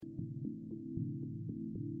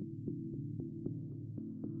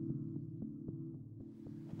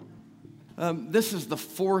This is the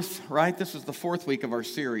fourth, right? This is the fourth week of our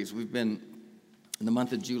series. We've been in the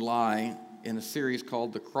month of July in a series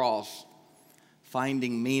called The Cross,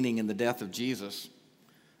 Finding Meaning in the Death of Jesus.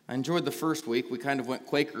 I enjoyed the first week. We kind of went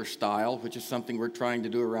Quaker style, which is something we're trying to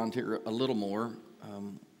do around here a little more.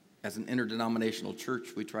 As an interdenominational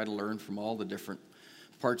church, we try to learn from all the different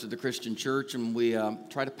parts of the Christian church, and we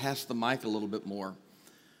try to pass the mic a little bit more.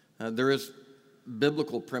 There is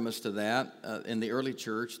biblical premise to that. In the early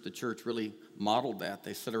church, the church really modeled that.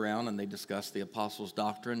 They sit around and they discuss the apostles'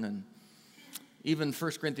 doctrine, and even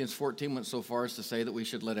 1 Corinthians 14 went so far as to say that we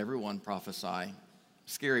should let everyone prophesy.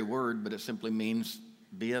 Scary word, but it simply means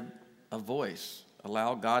be a voice.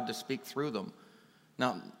 Allow God to speak through them.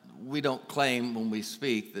 Now, we don't claim when we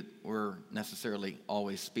speak that we're necessarily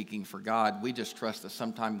always speaking for God. We just trust that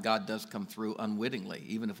sometimes God does come through unwittingly,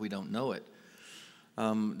 even if we don't know it.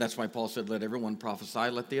 That's why Paul said, let everyone prophesy,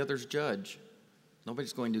 let the others judge.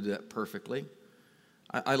 Nobody's going to do that perfectly.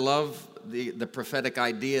 I love the prophetic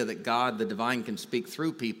idea that God, the divine, can speak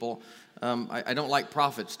through people. I don't like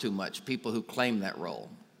prophets too much, people who claim that role.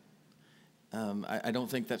 I don't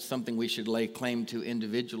think that's something we should lay claim to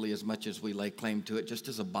individually as much as we lay claim to it just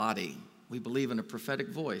as a body. We believe in a prophetic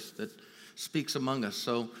voice that speaks among us.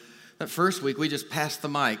 So that first week, we just passed the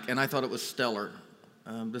mic, and I thought it was stellar.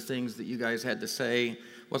 The things that you guys had to say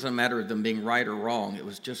wasn't a matter of them being right or wrong. It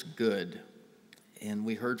was just good. And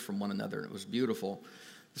we heard from one another, and it was beautiful.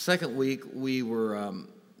 The second week, we were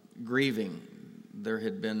grieving. There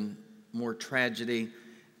had been more tragedy,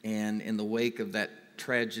 and in the wake of that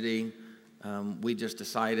tragedy, we just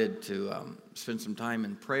decided to spend some time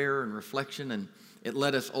in prayer and reflection, and it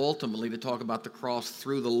led us ultimately to talk about the cross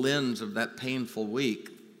through the lens of that painful week.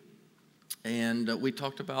 And we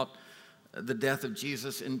talked about the death of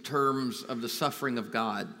Jesus in terms of the suffering of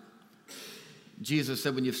God. Jesus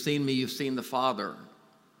said, when you've seen me, you've seen the Father.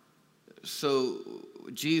 So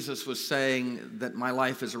Jesus was saying that my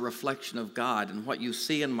life is a reflection of God, and what you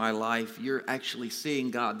see in my life, you're actually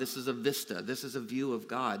seeing God. This is a vista. This is a view of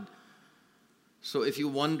God. So if you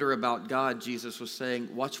wonder about God, Jesus was saying,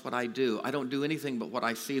 watch what I do. I don't do anything but what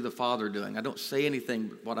I see the Father doing. I don't say anything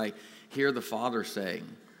but what I hear the Father saying.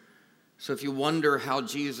 So if you wonder how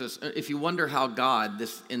God,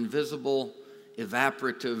 this invisible,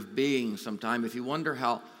 evaporative being sometime, if you wonder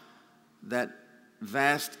how that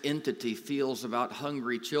vast entity feels about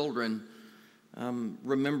hungry children,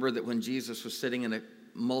 remember that when Jesus was sitting in a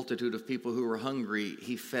multitude of people who were hungry,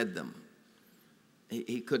 he fed them.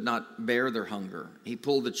 He could not bear their hunger. He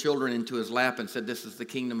pulled the children into his lap and said, this is the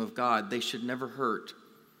kingdom of God. They should never hurt.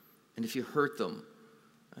 And if you hurt them,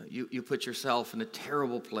 you put yourself in a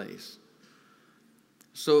terrible place.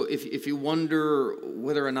 So if you wonder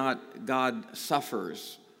whether or not God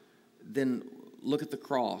suffers, then look at the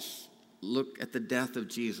cross. Look at the death of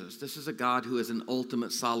Jesus. This is a God who is in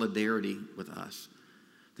ultimate solidarity with us.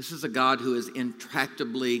 This is a God who is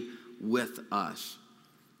intractably with us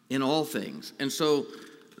in all things. And so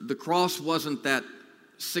the cross wasn't that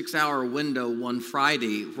 6-hour window one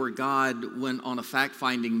Friday where God went on a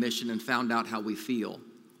fact-finding mission and found out how we feel.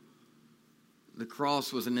 The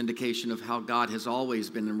cross was an indication of how God has always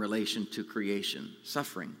been in relation to creation,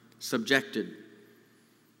 suffering, subjected,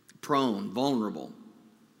 prone, vulnerable.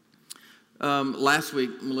 Last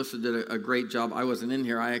week, Melissa did a great job. I wasn't in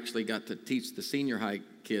here. I actually got to teach the senior high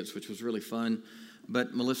kids, which was really fun.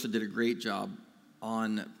 But Melissa did a great job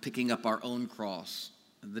on picking up our own cross,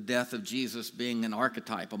 the death of Jesus being an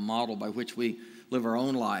archetype, a model by which we live our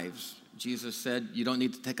own lives. Jesus said, you don't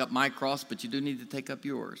need to take up my cross, but you do need to take up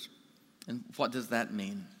yours. And what does that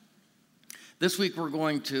mean? This week we're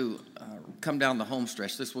going to come down the home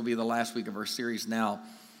stretch. This will be the last week of our series now.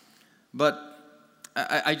 But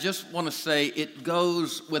I just want to say it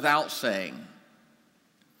goes without saying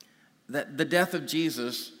that the death of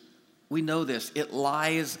Jesus, we know this, it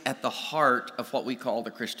lies at the heart of what we call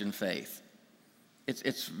the Christian faith.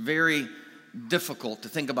 It's very difficult to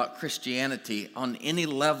think about Christianity on any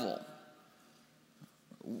level.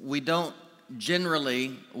 We don't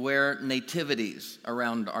generally wear nativities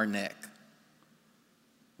around our neck.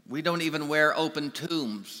 We don't even wear open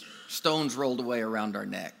tombs, stones rolled away around our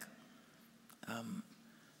neck.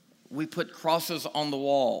 We put crosses on the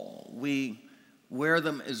wall. We wear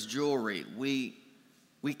them as jewelry.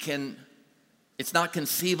 It's not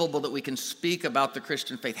conceivable that we can speak about the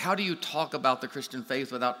Christian faith. How do you talk about the Christian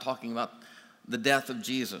faith without talking about the death of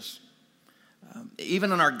Jesus?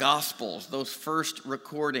 Even in our Gospels, those first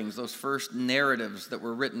recordings, those first narratives that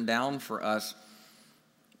were written down for us,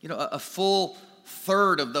 a full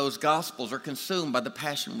third of those Gospels are consumed by the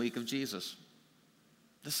Passion Week of Jesus.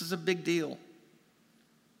 This is a big deal.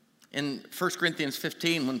 In 1 Corinthians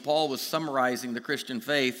 15, when Paul was summarizing the Christian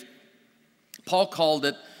faith, Paul called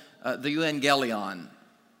it the euangelion.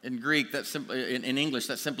 In Greek, in English,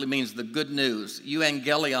 that simply means the good news.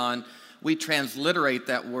 Euangelion, we transliterate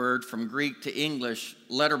that word from Greek to English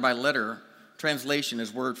letter by letter. Translation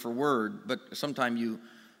is word for word, but sometimes you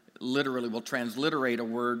literally will transliterate a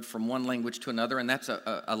word from one language to another, and that's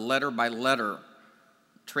a letter by letter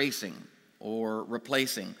tracing or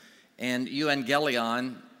replacing. And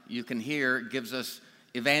euangelion, you can hear, gives us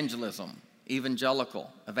evangelism,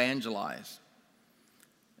 evangelical, evangelize.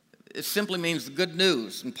 It simply means the good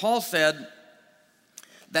news. And Paul said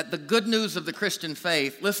that the good news of the Christian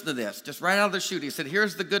faith, listen to this, just right out of the chute, he said,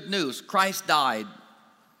 here's the good news. Christ died,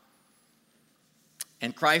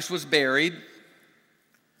 and Christ was buried,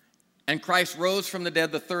 and Christ rose from the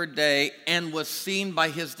dead the third day and was seen by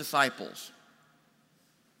his disciples.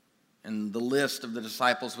 And the list of the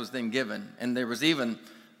disciples was then given. And there was even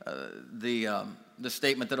the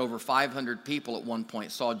statement that over 500 people at one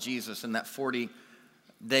point saw Jesus in that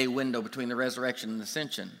 40-day window between the resurrection and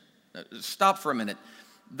ascension. Stop for a minute.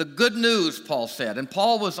 The good news, Paul said, and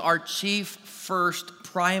Paul was our chief, first,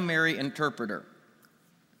 primary interpreter.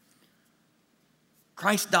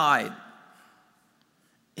 Christ died.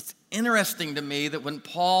 It's interesting to me that when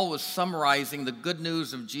Paul was summarizing the good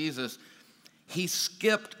news of Jesus, he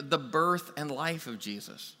skipped the birth and life of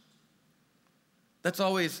Jesus. That's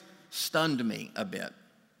always stunned me a bit.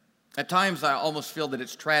 At times, I almost feel that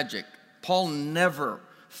it's tragic. Paul never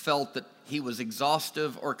felt that he was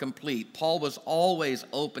exhaustive or complete. Paul was always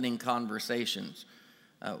opening conversations.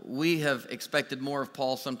 We have expected more of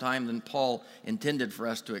Paul sometime than Paul intended for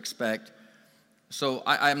us to expect. So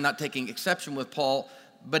I'm not taking exception with Paul,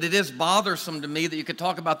 but it is bothersome to me that you could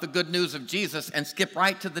talk about the good news of Jesus and skip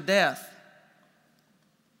right to the death.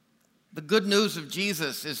 The good news of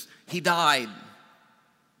Jesus is he died.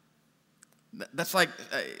 That's like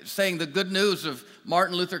saying the good news of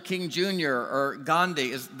Martin Luther King Jr. or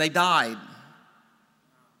Gandhi is they died.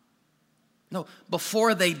 No,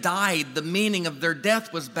 before they died, the meaning of their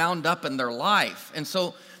death was bound up in their life. And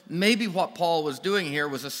so maybe what Paul was doing here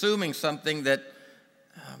was assuming something that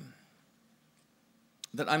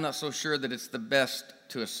I'm not so sure that it's the best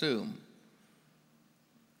to assume.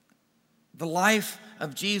 The life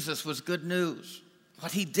of Jesus was good news.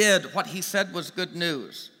 What he did, what he said was good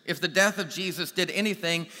news. If the death of Jesus did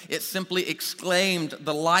anything, it simply exclaimed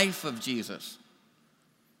the life of Jesus.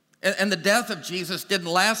 And the death of Jesus didn't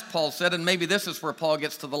last, Paul said, and maybe this is where Paul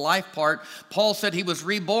gets to the life part. Paul said he was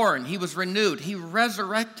reborn, he was renewed, he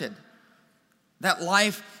resurrected. That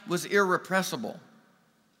life was irrepressible.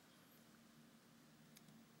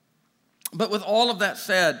 But with all of that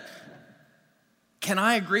said, can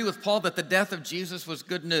I agree with Paul that the death of Jesus was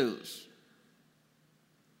good news?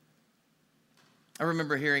 I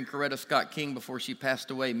remember hearing Coretta Scott King, before she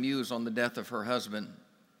passed away, muse on the death of her husband.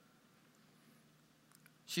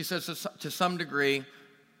 She says to some degree,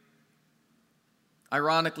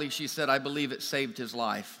 ironically, she said, I believe it saved his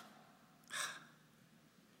life.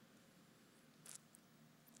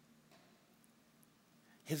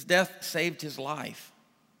 His death saved his life.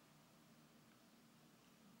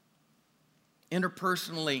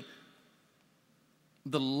 Interpersonally,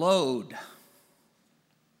 the load,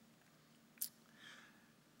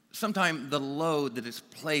 sometimes the load that is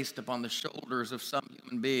placed upon the shoulders of some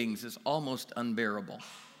human beings is almost unbearable.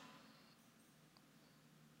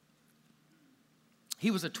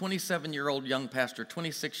 He was a 27-year-old young pastor,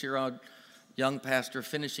 26-year-old young pastor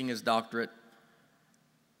finishing his doctorate,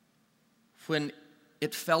 when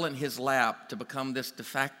it fell in his lap to become this de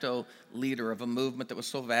facto leader of a movement that was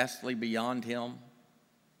so vastly beyond him.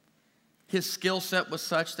 His skill set was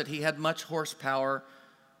such that he had much horsepower,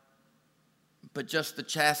 but just the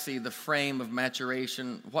chassis, the frame of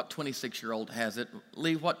maturation, what 26-year-old has it?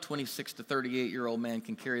 Lee, what 26 to 38-year-old man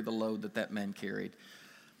can carry the load that that man carried?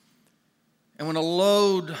 And when a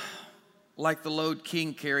load like the load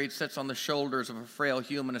King carried sits on the shoulders of a frail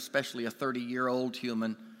human, especially a 30-year-old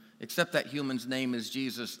human, except that human's name is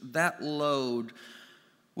Jesus, that load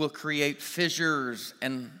will create fissures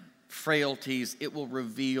and frailties. It will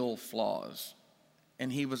reveal flaws.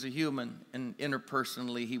 And he was a human, and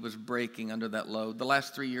interpersonally, he was breaking under that load. The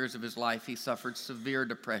last 3 years of his life, he suffered severe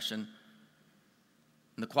depression.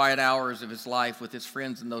 In the quiet hours of his life with his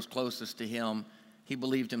friends and those closest to him, he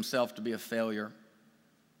believed himself to be a failure.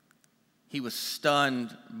 He was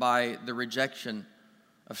stunned by the rejection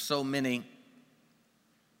of so many.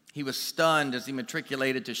 He was stunned as he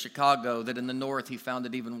matriculated to Chicago that in the north he found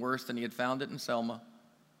it even worse than he had found it in Selma.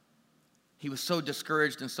 He was so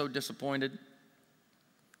discouraged and so disappointed.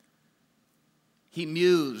 He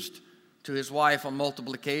mused to his wife on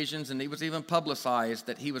multiple occasions, and he was even publicized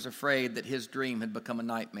that he was afraid that his dream had become a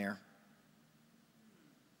nightmare.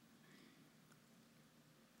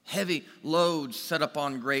 Heavy loads set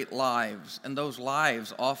upon great lives, and those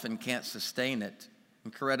lives often can't sustain it.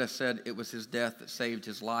 And Coretta said it was his death that saved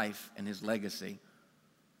his life and his legacy.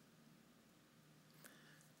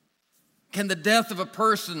 Can the death of a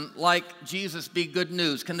person like Jesus be good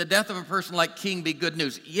news? Can the death of a person like King be good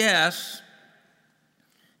news? Yes,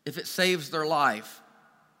 if it saves their life.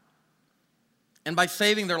 And by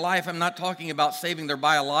saving their life, I'm not talking about saving their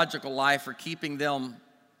biological life or keeping them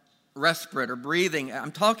respirate or breathing.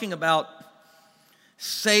 I'm talking about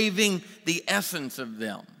saving the essence of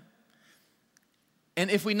them. And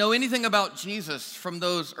if we know anything about Jesus from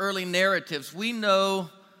those early narratives, we know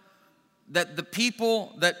that the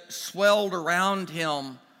people that swelled around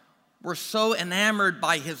him were so enamored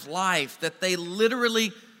by his life that they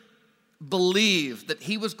literally believed that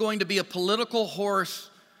he was going to be a political horse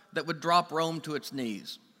that would drop Rome to its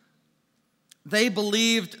knees. They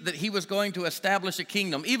believed that he was going to establish a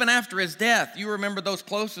kingdom. Even after his death, you remember those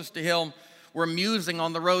closest to him were musing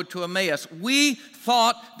on the road to Emmaus. We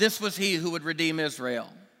thought this was he who would redeem Israel.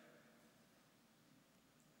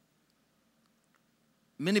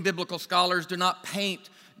 Many biblical scholars do not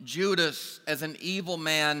paint Judas as an evil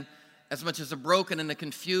man as much as a broken and a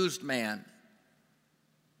confused man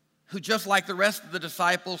who, just like the rest of the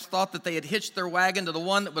disciples, thought that they had hitched their wagon to the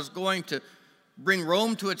one that was going to bring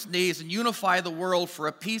Rome to its knees and unify the world for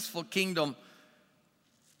a peaceful kingdom.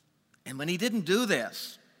 And when he didn't do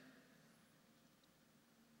this,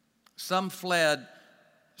 some fled,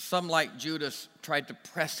 some like Judas tried to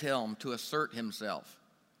press him to assert himself.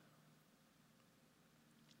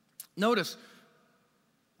 Notice,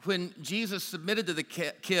 when Jesus submitted to the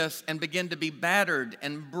kiss and began to be battered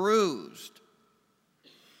and bruised,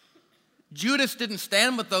 Judas didn't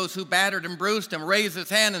stand with those who battered and bruised him, raise his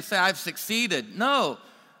hand and say, I've succeeded. No,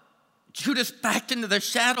 Judas backed into the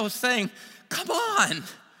shadows saying, come on,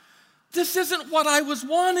 this isn't what I was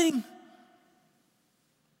wanting.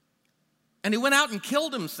 And he went out and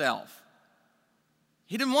killed himself.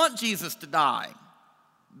 He didn't want Jesus to die.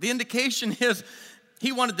 The indication is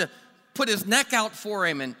he wanted to put his neck out for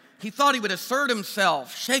him, and he thought he would assert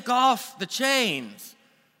himself, shake off the chains.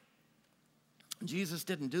 Jesus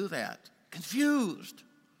didn't do that. Confused.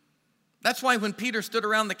 That's why when Peter stood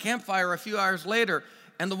around the campfire a few hours later,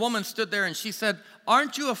 and the woman stood there and she said,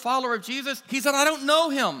 aren't you a follower of Jesus? He said, I don't know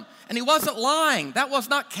him. And he wasn't lying. That was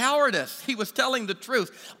not cowardice. He was telling the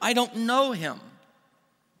truth. I don't know him.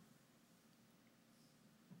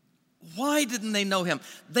 Why didn't they know him?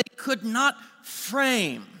 They could not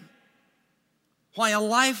frame why a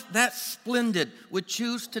life that splendid would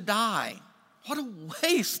choose to die. What a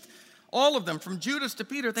waste. All of them, from Judas to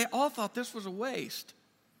Peter, they all thought this was a waste.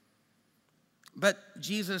 But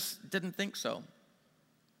Jesus didn't think so.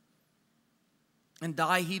 And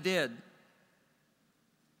die he did.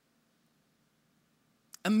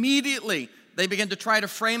 Immediately, they began to try to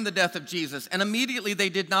frame the death of Jesus, and immediately they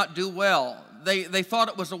did not do well. They thought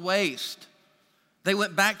it was a waste. They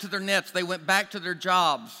went back to their nets. They went back to their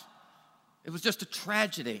jobs. It was just a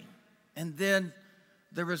tragedy. And then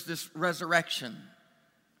there was this resurrection,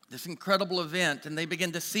 this incredible event, and they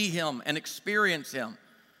began to see him and experience him.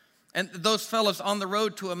 And those fellows on the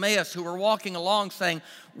road to Emmaus who were walking along saying,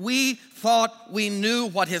 we thought we knew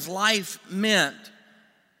what his life meant.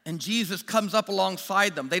 And Jesus comes up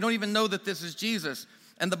alongside them. They don't even know that this is Jesus.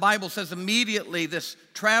 And the Bible says immediately this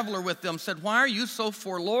traveler with them said, why are you so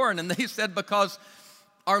forlorn? And they said, because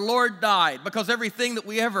our Lord died, because everything that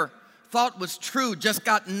we ever thought was true just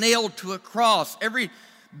got nailed to a cross. Every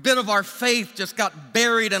bit of our faith just got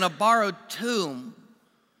buried in a borrowed tomb.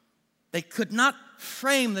 They could not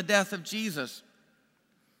frame the death of Jesus.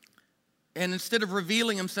 And instead of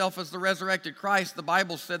revealing himself as the resurrected Christ, the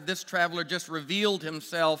Bible said this traveler just revealed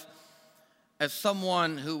himself as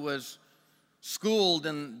someone who was schooled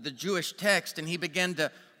in the Jewish text, and he began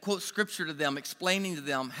to quote scripture to them, explaining to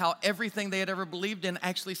them how everything they had ever believed in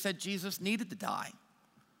actually said Jesus needed to die.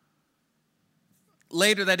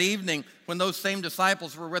 Later that evening, when those same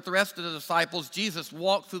disciples were with the rest of the disciples, Jesus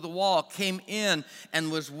walked through the wall, came in,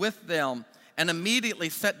 and was with them, and immediately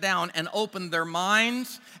sat down and opened their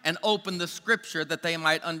minds and opened the scripture that they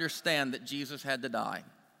might understand that Jesus had to die.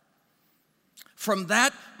 From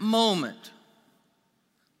that moment,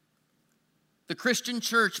 the Christian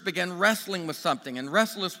church began wrestling with something, and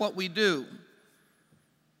wrestle is what we do.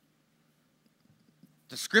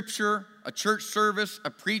 The scripture, a church service, a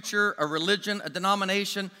preacher, a religion, a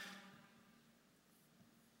denomination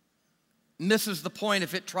misses the point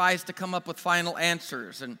if it tries to come up with final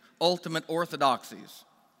answers and ultimate orthodoxies.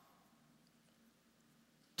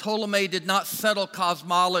 Ptolemy did not settle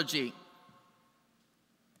cosmology.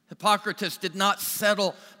 Hippocrates did not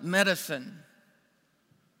settle medicine.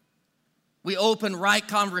 We open right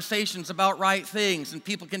conversations about right things, and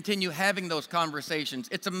people continue having those conversations.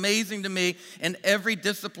 It's amazing to me in every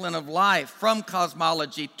discipline of life, from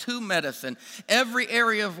cosmology to medicine, every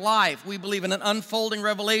area of life, we believe in an unfolding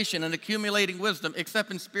revelation and accumulating wisdom, except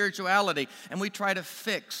in spirituality, and we try to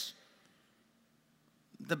fix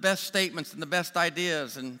the best statements and the best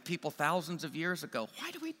ideas and people thousands of years ago.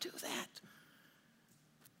 Why do we do that?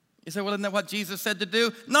 You say, well, isn't that what Jesus said to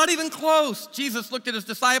do? Not even close. Jesus looked at his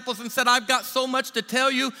disciples and said, I've got so much to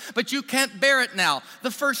tell you, but you can't bear it now.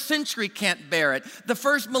 The first century can't bear it. The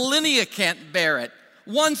first millennia can't bear it.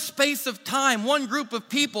 One space of time, one group of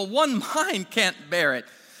people, one mind can't bear it.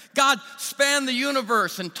 God spanned the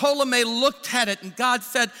universe, and Ptolemy looked at it, and God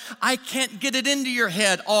said, I can't get it into your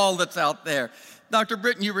head, all that's out there. Dr.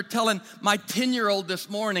 Britton, you were telling my 10-year-old this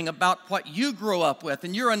morning about what you grew up with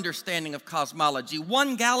and your understanding of cosmology.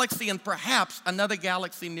 One galaxy and perhaps another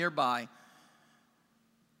galaxy nearby.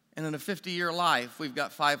 And in a 50-year life, we've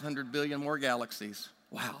got 500 billion more galaxies.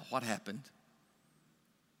 Wow, what happened?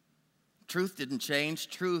 Truth didn't change.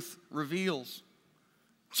 Truth reveals.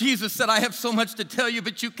 Jesus said, I have so much to tell you,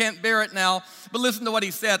 but you can't bear it now. But listen to what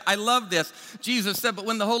he said. I love this. Jesus said, but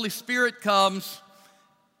when the Holy Spirit comes,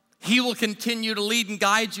 he will continue to lead and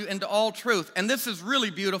guide you into all truth. And this is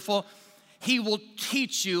really beautiful. He will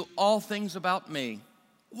teach you all things about me.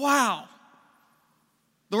 Wow.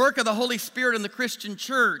 The work of the Holy Spirit in the Christian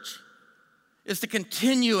church is to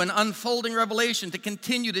continue an unfolding revelation, to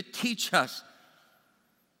continue to teach us.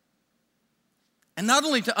 And not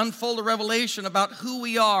only to unfold a revelation about who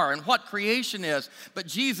we are and what creation is, but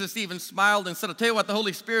Jesus even smiled and said, I'll tell you what the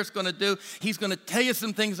Holy Spirit's going to do. He's going to tell you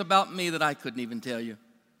some things about me that I couldn't even tell you.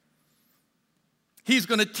 He's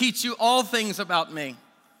going to teach you all things about me.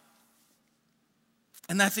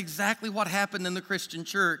 And that's exactly what happened in the Christian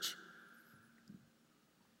church.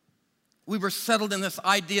 We were settled in this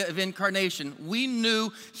idea of incarnation. We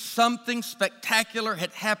knew something spectacular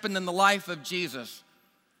had happened in the life of Jesus.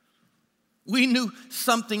 We knew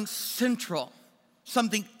something central,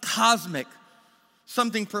 something cosmic,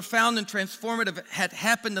 something profound and transformative had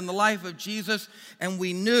happened in the life of Jesus, and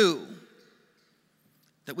we knew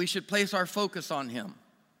that we should place our focus on him.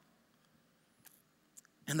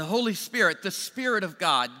 And the Holy Spirit, the Spirit of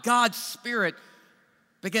God, God's Spirit,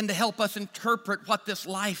 began to help us interpret what this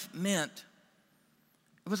life meant.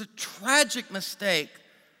 It was a tragic mistake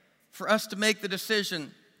for us to make the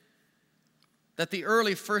decision that the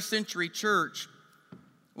early first century church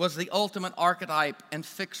was the ultimate archetype and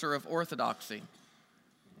fixer of orthodoxy.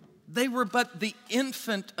 They were but the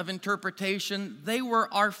infant of interpretation. They were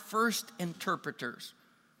our first interpreters.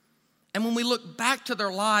 And when we look back to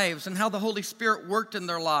their lives and how the Holy Spirit worked in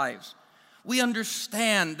their lives, we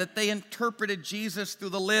understand that they interpreted Jesus through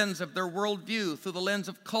the lens of their worldview, through the lens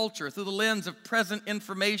of culture, through the lens of present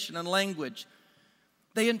information and language.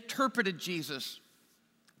 They interpreted Jesus,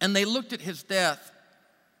 and they looked at his death.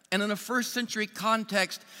 And in a first century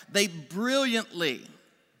context, they brilliantly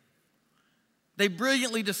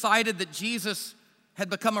decided that Jesus had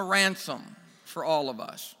become a ransom for all of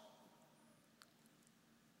us.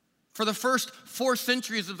 For the first 4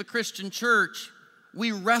 centuries of the Christian church,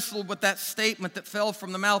 we wrestled with that statement that fell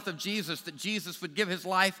from the mouth of Jesus, that Jesus would give his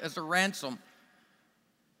life as a ransom.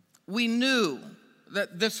 We knew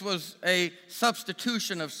that this was a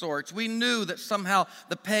substitution of sorts. We knew that somehow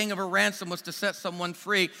the paying of a ransom was to set someone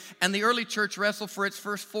free. And the early church wrestled for its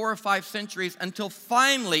first 4 or 5 centuries until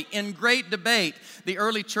finally, in great debate, the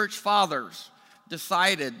early church fathers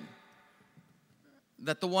decided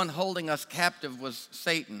that the one holding us captive was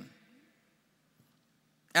Satan.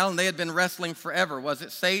 Alan, they had been wrestling forever. Was it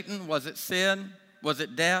Satan? Was it sin? Was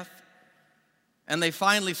it death? And they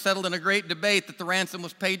finally settled in a great debate that the ransom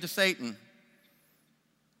was paid to Satan.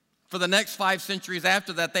 For the next 5 centuries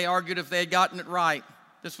after that, they argued if they had gotten it right.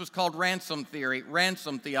 This was called ransom theory,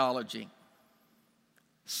 ransom theology.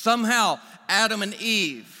 Somehow, Adam and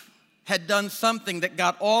Eve had done something that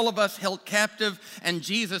got all of us held captive, and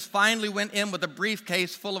Jesus finally went in with a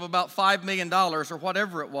briefcase full of about $5 million or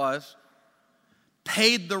whatever it was,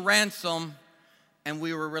 paid the ransom, and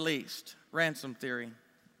we were released. Ransom theory.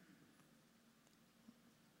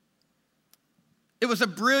 It was a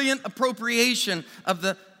brilliant appropriation of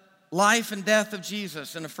the life and death of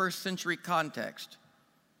Jesus in a first century context.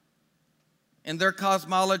 In their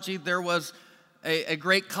cosmology, there was a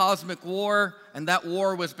great cosmic war, and that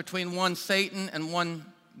war was between one Satan and one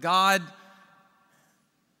God.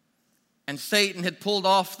 And Satan had pulled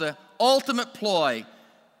off the ultimate ploy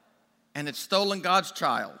and had stolen God's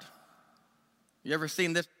child. You ever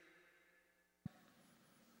seen this?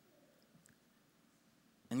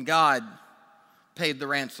 And God paid the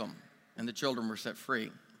ransom, and the children were set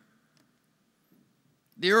free.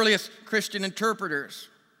 The earliest Christian interpreters,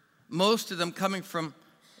 most of them coming from,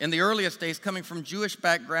 in the earliest days, coming from Jewish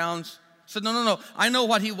backgrounds, said, no, I know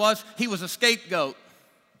what he was. He was a scapegoat.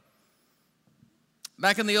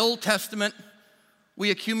 Back in the Old Testament,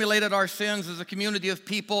 we accumulated our sins as a community of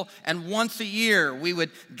people, and once a year we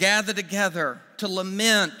would gather together to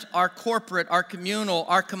lament our corporate, our communal,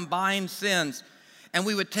 our combined sins. And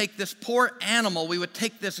we would take this poor animal, we would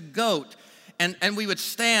take this goat, and we would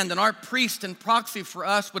stand, and our priest and proxy for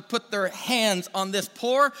us would put their hands on this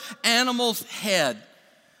poor animal's head.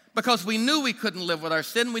 Because we knew we couldn't live with our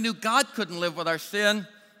sin. We knew God couldn't live with our sin.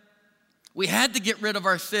 We had to get rid of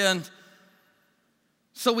our sin.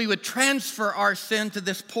 So we would transfer our sin to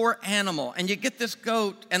this poor animal. And you get this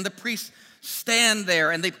goat, and the priests stand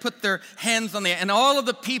there, and they put their hands on the, and all of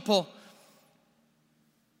the people,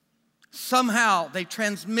 somehow they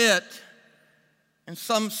transmit in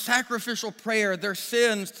some sacrificial prayer their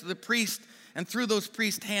sins to the priest, and through those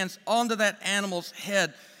priest hands onto that animal's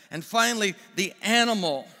head. And finally, the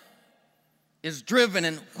animal is driven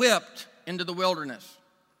and whipped into the wilderness.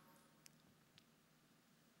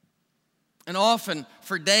 And often,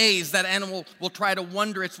 for days, that animal will try to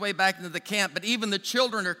wander its way back into the camp. But even the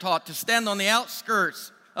children are taught to stand on the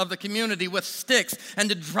outskirts of the community with sticks and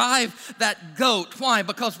to drive that goat. Why?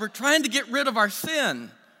 Because we're trying to get rid of our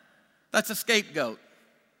sin. That's a scapegoat.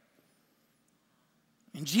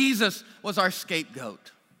 And Jesus was our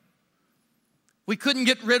scapegoat. We couldn't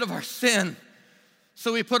get rid of our sin,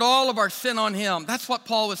 so we put all of our sin on him. That's what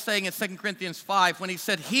Paul was saying in 2 Corinthians 5 when he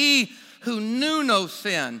said, he who knew no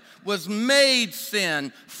sin was made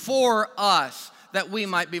sin for us, that we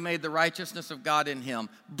might be made the righteousness of God in him.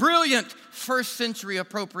 Brilliant first century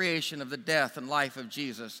appropriation of the death and life of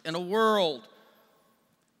Jesus in a world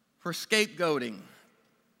where scapegoating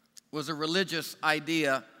was a religious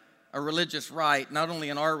idea, a religious rite, not only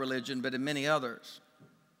in our religion, but in many others.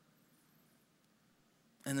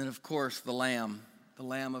 And then, of course, the Lamb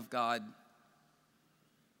of God.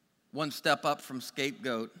 One step up from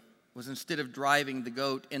scapegoat was, instead of driving the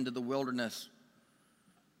goat into the wilderness,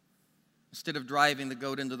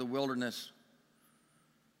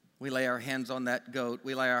 we lay our hands on that goat,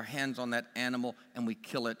 we lay our hands on that animal, and we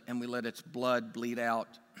kill it, and we let its blood bleed out.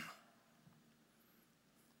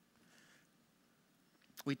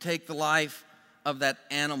 We take the life of that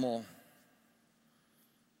animal,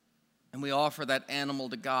 and we offer that animal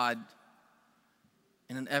to God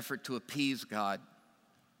in an effort to appease God.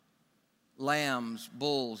 Lambs,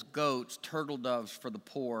 bulls, goats, turtle doves for the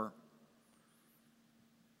poor.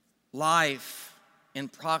 Life in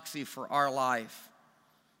proxy for our life,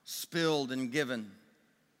 spilled and given.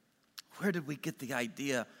 Where did we get the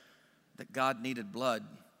idea that God needed blood?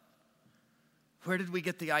 Where did we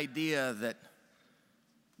get the idea that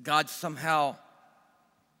God somehow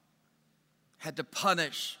had to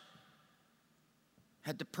punish,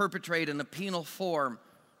 had to perpetrate in a penal form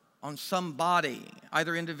on somebody,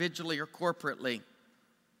 either individually or corporately,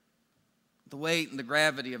 the weight and the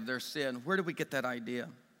gravity of their sin? Where did we get that idea?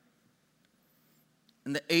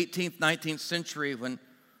 In the 18th, 19th century, when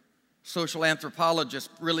social anthropologists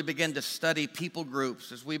really began to study people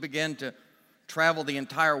groups, as we began to travel the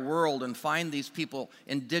entire world and find these people,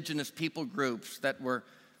 indigenous people groups that were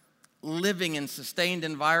living in sustained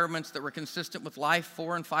environments that were consistent with life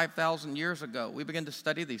 4,000 and 5,000 years ago. We began to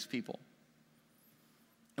study these people.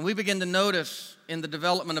 And we began to notice in the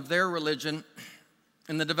development of their religion,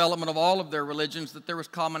 in the development of all of their religions, that there was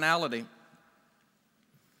commonality.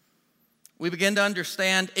 We begin to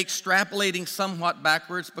understand, extrapolating somewhat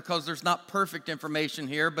backwards, because there's not perfect information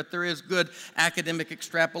here, but there is good academic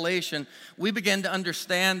extrapolation. We begin to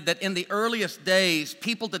understand that in the earliest days,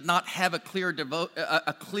 people did not have a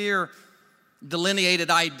clear delineated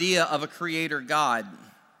idea of a creator God.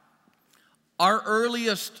 Our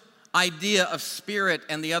earliest idea of spirit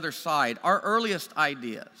and the other side, our earliest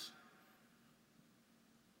ideas,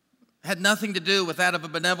 had nothing to do with that of a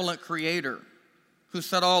benevolent creator who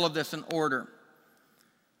set all of this in order.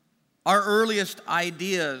 Our earliest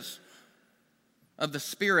ideas of the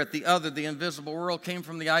spirit, the other, the invisible world, came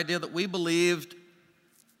from the idea that we believed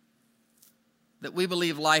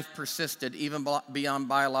life persisted even beyond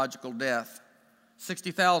biological death.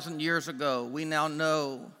 60,000 years ago, we now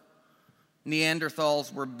know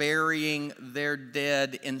Neanderthals were burying their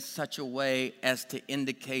dead in such a way as to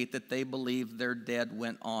indicate that they believed their dead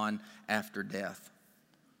went on after death.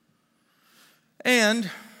 And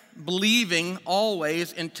believing,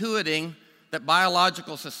 always intuiting, that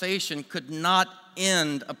biological cessation could not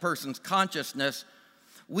end a person's consciousness,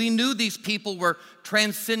 we knew these people were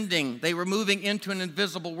transcending. They were moving into an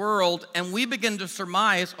invisible world, and we began to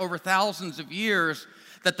surmise over thousands of years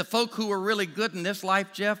that the folk who were really good in this life,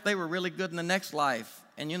 Jeff, they were really good in the next life.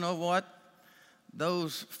 And you know what?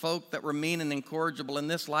 Those folk that were mean and incorrigible in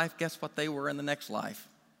this life, guess what they were in the next life?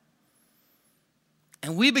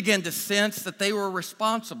 And we began to sense that they were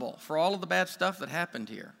responsible for all of the bad stuff that happened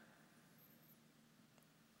here.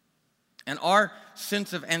 And our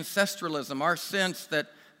sense of ancestralism, our sense that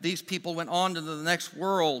these people went on to the next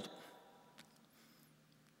world,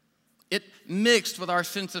 it mixed with our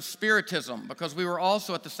sense of spiritism, because we were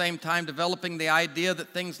also at the same time developing the idea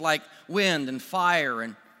that things like wind and fire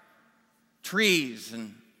and trees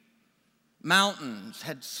and mountains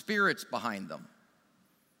had spirits behind them.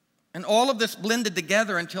 And all of this blended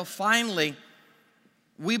together until finally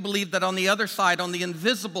we believed that on the other side, on the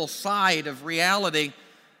invisible side of reality,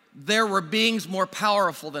 there were beings more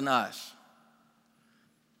powerful than us.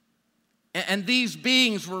 And these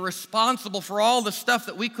beings were responsible for all the stuff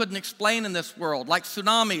that we couldn't explain in this world, like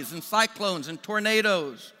tsunamis and cyclones and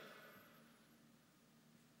tornadoes.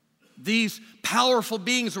 These powerful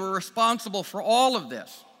beings were responsible for all of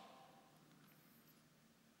this.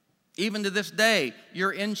 Even to this day,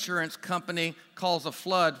 your insurance company calls a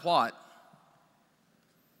flood what?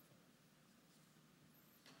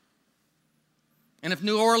 And if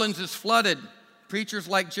New Orleans is flooded, preachers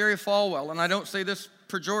like Jerry Falwell, and I don't say this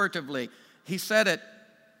pejoratively, he said it.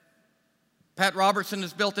 Pat Robertson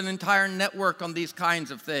has built an entire network on these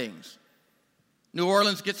kinds of things. New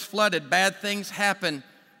Orleans gets flooded, bad things happen.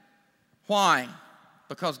 Why?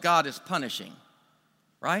 Because God is punishing,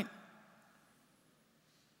 right?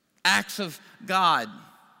 Acts of God.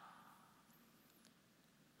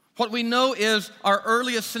 What we know is our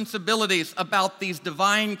earliest sensibilities about these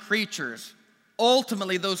divine creatures,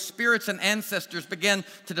 ultimately those spirits and ancestors began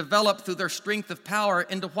to develop through their strength of power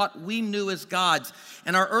into what we knew as gods.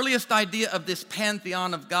 And our earliest idea of this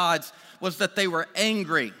pantheon of gods was that they were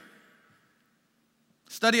angry.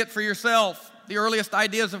 Study it for yourself. The earliest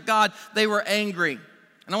ideas of God, they were angry.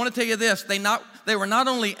 And I want to tell you this, they were not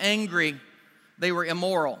only angry, they were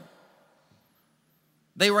immoral.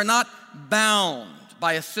 They were not bound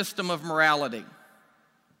by a system of morality.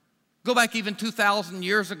 Go back even 2,000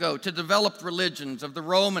 years ago to developed religions of the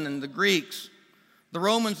Roman and the Greeks. The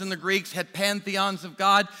Romans and the Greeks had pantheons of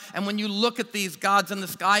God, and when you look at these gods in the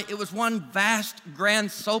sky, it was one vast,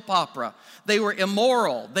 grand soap opera. They were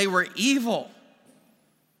immoral. They were evil.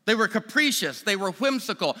 They were capricious. They were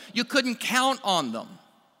whimsical. You couldn't count on them.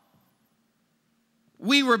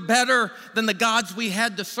 We were better than the gods we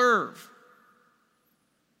had to serve.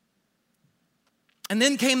 And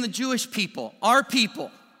then came the Jewish people, our people.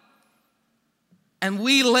 And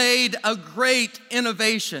we laid a great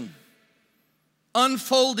innovation,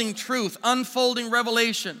 unfolding truth, unfolding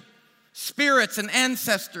revelation, spirits and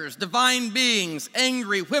ancestors, divine beings,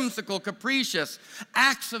 angry, whimsical, capricious,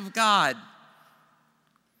 acts of God.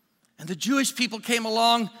 And the Jewish people came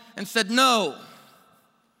along and said, no.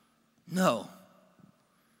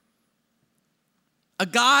 A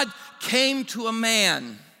God came to a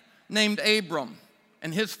man named Abram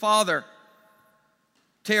and his father,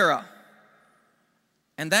 Terah.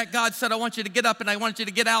 And that God said, I want you to get up and I want you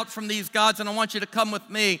to get out from these gods and I want you to come with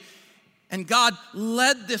me. And God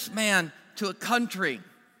led this man to a country.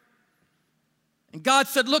 And God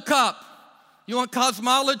said, look up. You want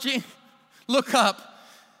cosmology? Look up.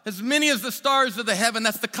 As many as the stars of the heaven,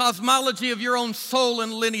 that's the cosmology of your own soul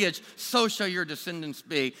and lineage, so shall your descendants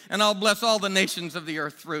be. And I'll bless all the nations of the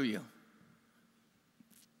earth through you.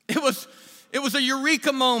 It was a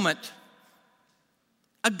eureka moment.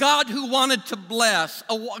 A God who wanted to bless,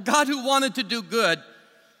 a God who wanted to do good,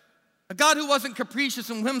 a God who wasn't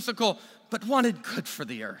capricious and whimsical, but wanted good for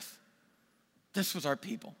the earth. This was our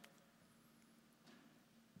people.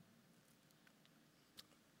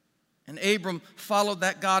 And Abram followed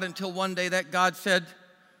that God until one day that God said,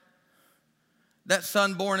 that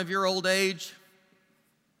son born of your old age,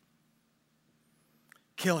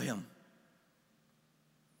 kill him.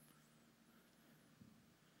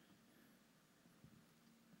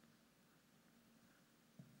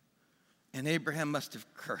 And Abraham must have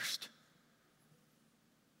cursed.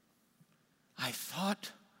 I thought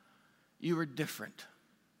you were different.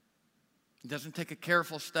 It doesn't take a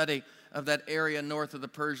careful study of that area north of the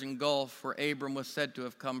Persian Gulf where Abram was said to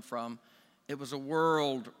have come from. It was a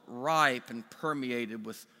world ripe and permeated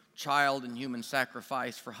with child and human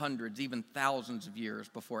sacrifice for hundreds, even thousands of years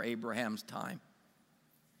before Abraham's time.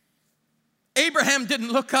 Abraham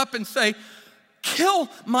didn't look up and say, kill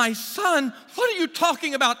my son? What are you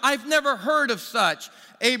talking about? I've never heard of such.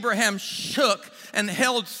 Abraham shook and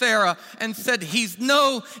held Sarah and said, he's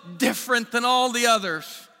no different than all the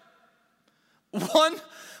others. One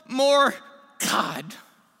more God,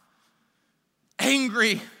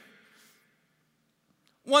 angry.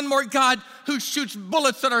 One more God who shoots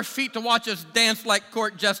bullets at our feet to watch us dance like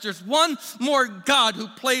court jesters. One more God who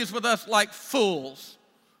plays with us like fools.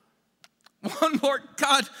 One more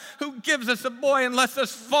God who gives us a boy and lets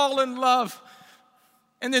us fall in love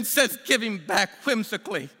and then says, give him back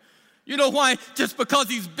whimsically. You know why? Just because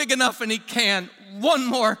he's big enough and he can. One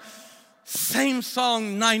more. Same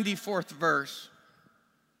song, 94th verse.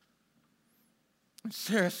 And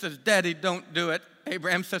Sarah says, Daddy, don't do it.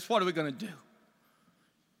 Abraham says, what are we going to do?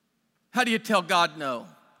 How do you tell God no?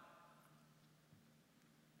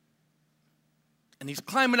 And he's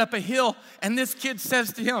climbing up a hill, and this kid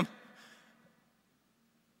says to him,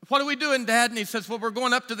 what are we doing, Dad? And he says, well, we're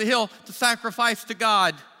going up to the hill to sacrifice to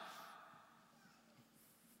God.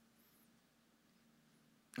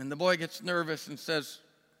 And the boy gets nervous and says,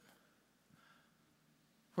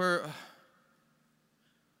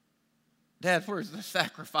 Dad, where's the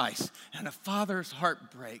sacrifice? And a father's heart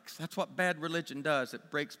breaks. That's what bad religion does. It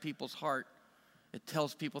breaks people's heart. It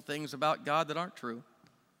tells people things about God that aren't true.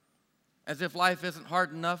 As if life isn't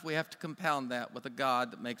hard enough, we have to compound that with a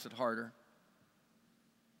God that makes it harder.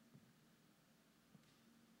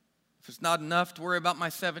 If it's not enough to worry about my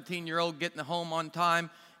 17-year-old getting home on time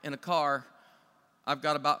in a car, I've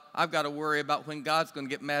got to worry about when God's going to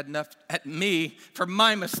get mad enough at me for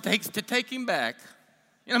my mistakes to take him back.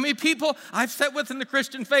 You know how many people I've sat with in the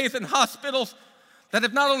Christian faith in hospitals that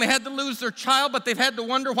have not only had to lose their child, but they've had to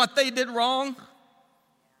wonder what they did wrong?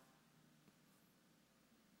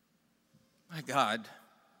 My God.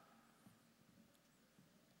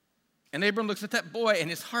 And Abram looks at that boy and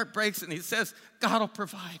his heart breaks and he says, God will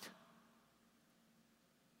provide.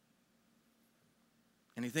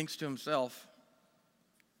 And he thinks to himself,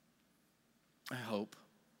 I hope.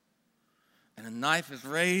 And a knife is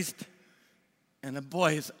raised, and the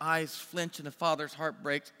boy's eyes flinch, and the father's heart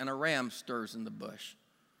breaks, and a ram stirs in the bush.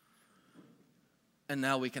 And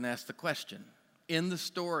now we can ask the question. In the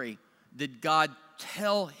story, did God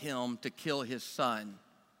tell him to kill his son?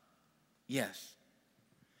 Yes.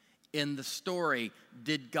 In the story,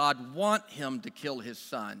 did God want him to kill his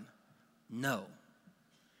son? No.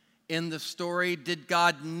 In the story, did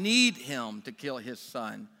God need him to kill his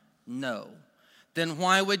son? No. Then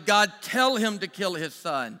why would God tell him to kill his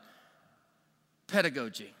son?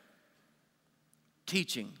 Pedagogy,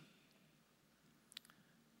 teaching.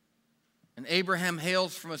 And Abraham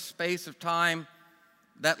hails from a space of time,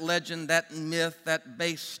 that legend, that myth, that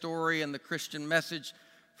base story in the Christian message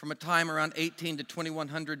from a time around 18 to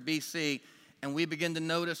 2100 BC. And we begin to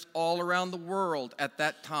notice all around the world at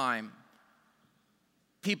that time,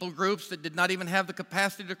 people groups that did not even have the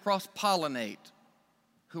capacity to cross-pollinate,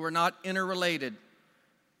 who are not interrelated.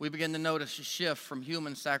 We begin to notice a shift from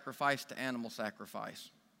human sacrifice to animal sacrifice.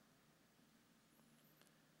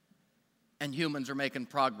 And humans are making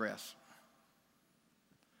progress.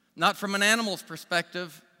 Not from an animal's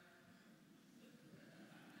perspective,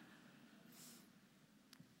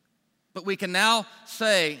 but we can now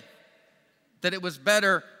say that it was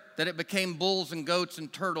better that it became bulls and goats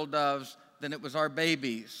and turtle doves than it was our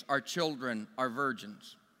babies, our children, our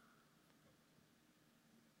virgins.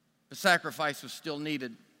 The sacrifice was still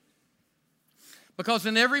needed. Because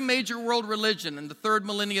in every major world religion in the 3rd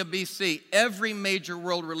millennia BC, every major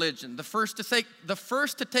world religion, the first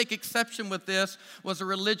to take exception with this was a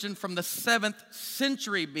religion from the 7th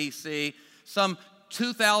century BC, some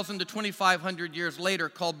 2,000 to 2,500 years later,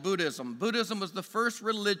 called Buddhism. Buddhism was the first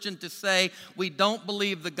religion to say, we don't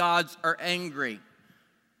believe the gods are angry.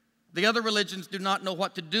 The other religions do not know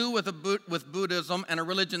what to do with Buddhism and a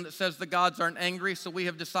religion that says the gods aren't angry, so we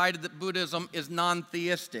have decided that Buddhism is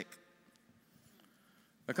non-theistic.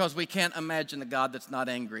 Because we can't imagine a God that's not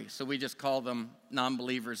angry, so we just call them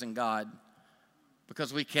non-believers in God.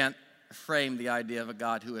 Because we can't frame the idea of a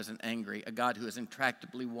God who isn't angry, a God who is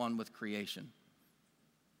intractably one with creation.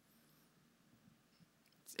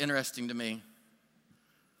 It's interesting to me.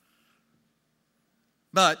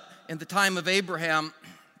 But in the time of Abraham,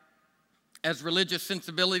 as religious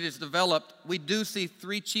sensibilities developed, we do see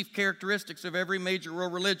 3 chief characteristics of every major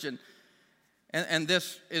world religion. And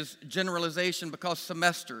this is generalization because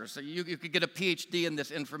semesters. You could get a PhD in this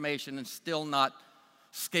information and still not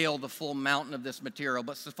scale the full mountain of this material.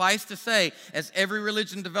 But suffice to say, as every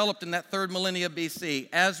religion developed in that 3rd millennia BC,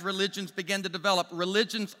 as religions began to develop,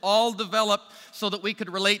 religions all developed so that we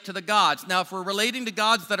could relate to the gods. Now, if we're relating to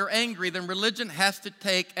gods that are angry, then religion has to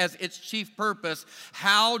take as its chief purpose,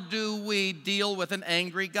 how do we deal with an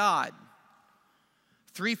angry God?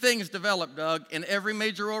 3 things developed, Doug. In every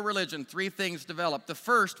major world religion, 3 things developed. The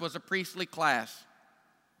first was a priestly class.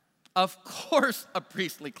 Of course, a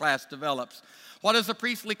priestly class develops. What is a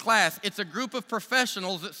priestly class? It's a group of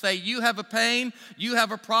professionals that say, you have a pain, you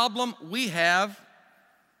have a problem, we have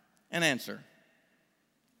an answer.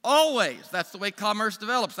 Always. That's the way commerce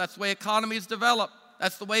develops. That's the way economies develop.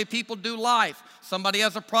 That's the way people do life. Somebody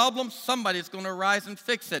has a problem, somebody's going to rise and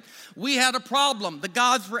fix it. We had a problem. The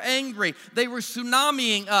gods were angry. They were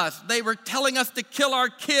tsunamiing us. They were telling us to kill our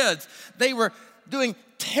kids. They were doing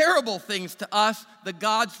terrible things to us. The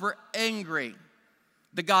gods were angry.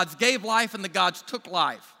 The gods gave life and the gods took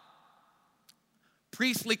life.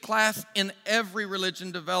 Priestly class in every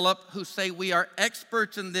religion developed who say we are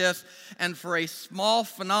experts in this, and for a small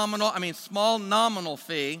nominal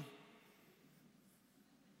fee,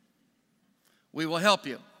 we will help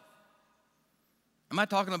you. Am I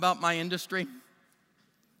talking about my industry?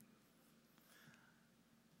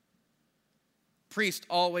 Priests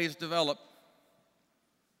always develop.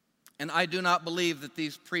 And I do not believe that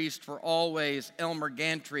these priests were always Elmer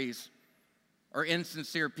Gantrys or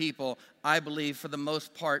insincere people. I believe for the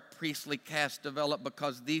most part priestly caste developed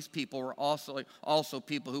because these people were also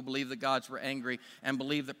people who believed the gods were angry and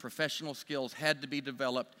believed that professional skills had to be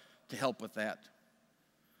developed to help with that.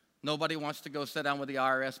 Nobody wants to go sit down with the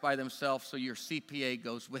IRS by themselves, so your CPA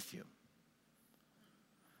goes with you.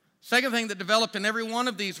 Second thing that developed in every one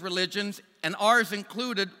of these religions, and ours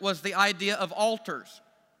included, was the idea of altars.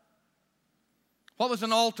 What was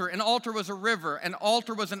an altar? An altar was a river. An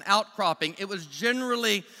altar was an outcropping. It was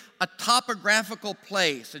generally a topographical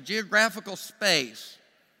place, a geographical space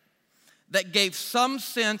that gave some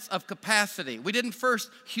sense of capacity. We didn't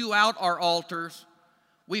first hew out our altars.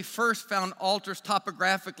 We first found altars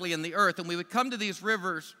topographically in the earth, and we would come to these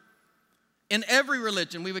rivers. In every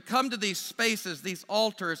religion, we would come to these spaces, these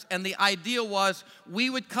altars, and the idea was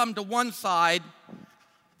we would come to one side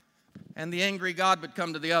and the angry God would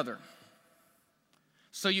come to the other.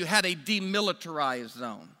 So you had a demilitarized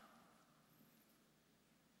zone.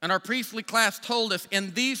 And our priestly class told us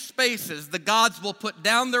in these spaces, the gods will put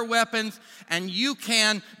down their weapons and you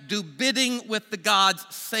can do bidding with the gods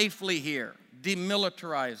safely here.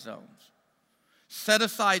 Demilitarized zones. Set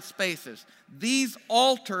aside spaces. These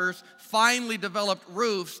altars finally developed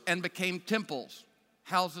roofs and became temples,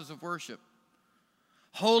 houses of worship.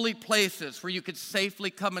 Holy places where you could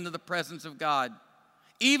safely come into the presence of God.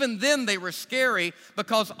 Even then they were scary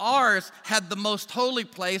because ours had the most holy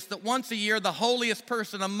place that once a year the holiest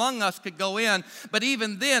person among us could go in. But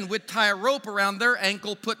even then we'd tie a rope around their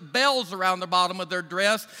ankle, put bells around the bottom of their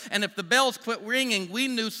dress, and if the bells quit ringing, we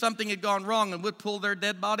knew something had gone wrong and would pull their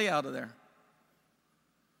dead body out of there.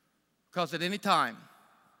 Because at any time,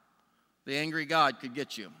 the angry God could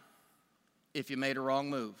get you if you made a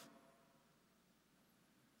wrong move.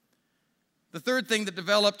 The third thing that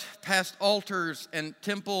developed past altars and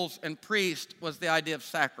temples and priests was the idea of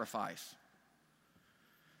sacrifice.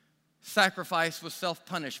 Sacrifice was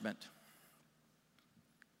self-punishment.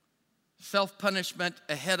 Self-punishment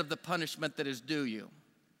ahead of the punishment that is due you.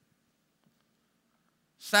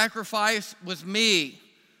 Sacrifice was me,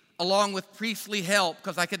 along with priestly help,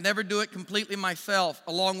 because I could never do it completely myself,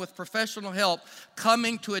 along with professional help,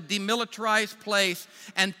 coming to a demilitarized place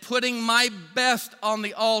and putting my best on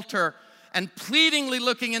the altar and pleadingly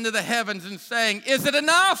looking into the heavens and saying, is it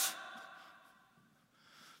enough?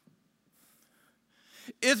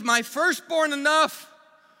 Is my firstborn enough?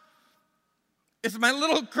 Is my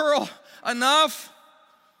little girl enough?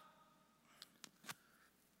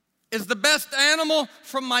 Is the best animal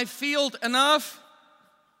from my field enough?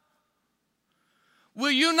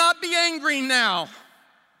 Will you not be angry now?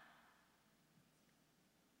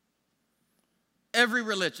 Every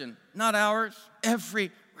religion, not ours, every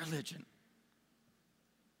religion.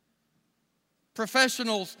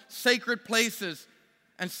 Professionals, sacred places,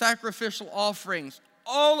 and sacrificial offerings,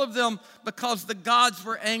 all of them because the gods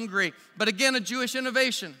were angry. But again, a Jewish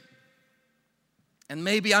innovation. And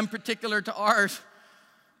maybe I'm particular to ours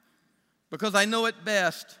because I know it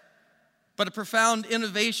best. But a profound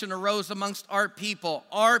innovation arose amongst our people.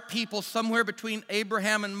 Our people, somewhere between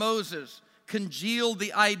Abraham and Moses, congealed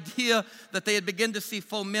the idea that they had begun to see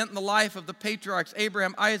foment in the life of the patriarchs,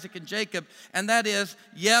 Abraham, Isaac, and Jacob. And that is,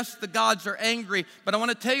 yes, the gods are angry, but I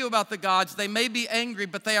want to tell you about the gods. They may be angry,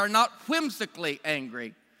 but they are not whimsically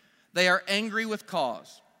angry. They are angry with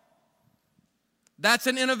cause. That's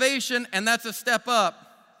an innovation, and that's a step up.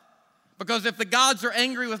 Because if the gods are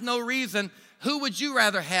angry with no reason, who would you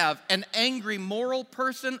rather have, an angry moral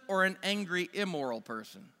person or an angry immoral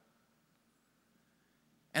person?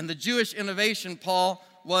 And the Jewish innovation, Paul,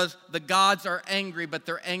 was the gods are angry, but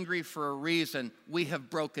they're angry for a reason. We have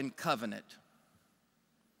broken covenant.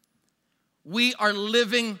 We are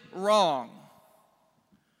living wrong.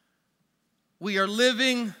 We are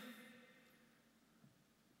living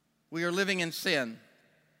in sin.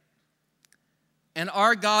 And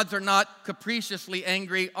our gods are not capriciously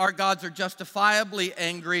angry. Our gods are justifiably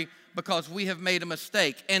angry because we have made a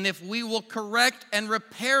mistake. And if we will correct and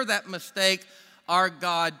repair that mistake, our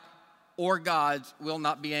God or gods will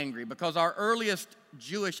not be angry. Because our earliest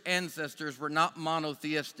Jewish ancestors were not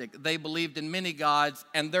monotheistic. They believed in many gods,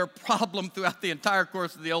 and their problem throughout the entire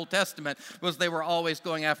course of the Old Testament was they were always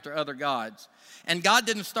going after other gods. And God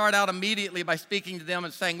didn't start out immediately by speaking to them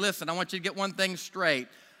and saying, listen, I want you to get one thing straight.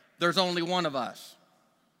 There's only one of us.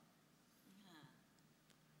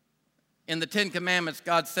 In the Ten Commandments,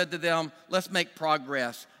 God said to them, let's make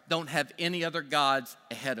progress. Don't have any other gods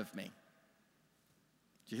ahead of me.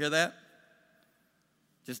 Did you hear that?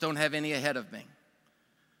 Just don't have any ahead of me.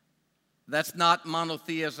 That's not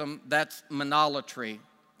monotheism, that's monolatry.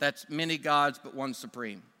 That's many gods but one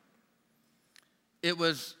supreme. It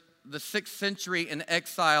was the 6th century in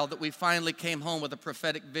exile that we finally came home with a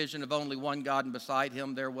prophetic vision of only one God, and beside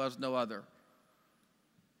him there was no other.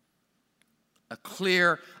 A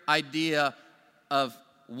clear idea of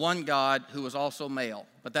one God who was also male,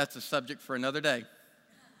 but that's a subject for another day.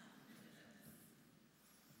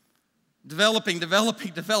 Developing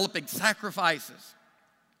sacrifices.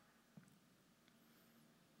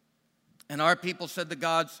 And our people said the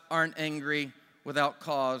gods aren't angry without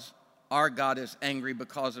cause. Our God is angry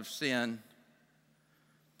because of sin.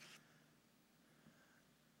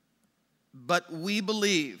 But we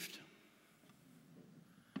believed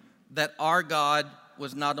that our God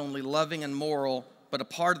was not only loving and moral, but a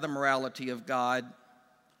part of the morality of God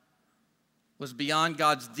was beyond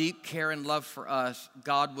God's deep care and love for us.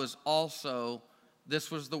 God was also, this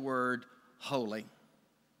was the word, holy.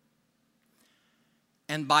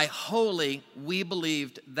 And by holy, we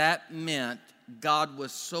believed that meant God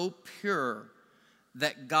was so pure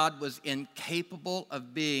that God was incapable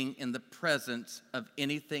of being in the presence of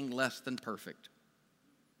anything less than perfect.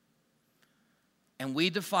 And we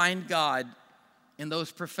defined God in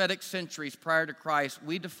those prophetic centuries prior to Christ,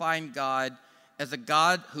 we defined God as a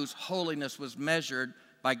God whose holiness was measured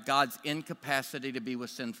by God's incapacity to be with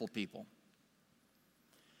sinful people.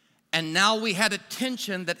 And now we had a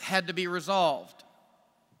tension that had to be resolved.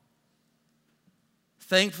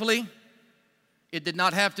 Thankfully, it did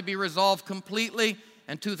not have to be resolved completely,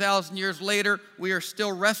 and 2,000 years later, we are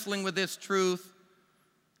still wrestling with this truth,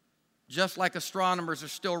 just like astronomers are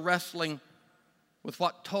still wrestling with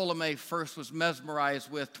what Ptolemy first was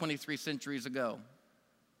mesmerized with 23 centuries ago.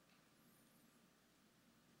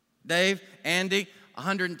 Dave, Andy,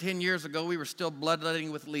 110 years ago, we were still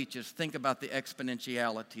bloodletting with leeches. Think about the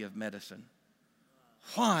exponentiality of medicine.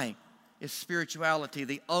 Why is spirituality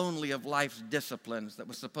the only of life's disciplines that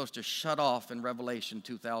was supposed to shut off in Revelation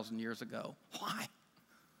 2,000 years ago? Why?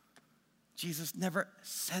 Jesus never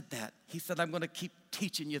said that. He said, I'm going to keep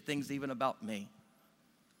teaching you things even about me.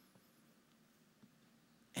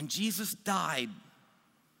 And Jesus died.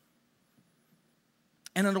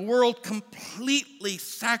 And in a world completely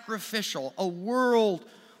sacrificial, a world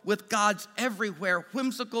with gods everywhere,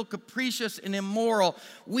 whimsical, capricious, and immoral,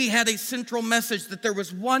 we had a central message that there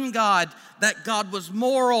was one God, that God was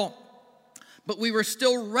moral, but we were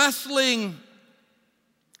still wrestling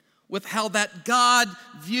with how that God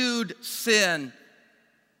viewed sin.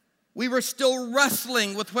 We were still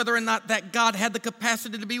wrestling with whether or not that God had the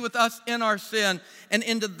capacity to be with us in our sin. And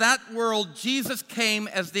into that world, Jesus came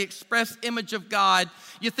as the express image of God.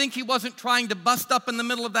 You think he wasn't trying to bust up in the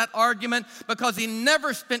middle of that argument because he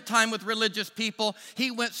never spent time with religious people. He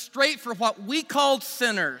went straight for what we called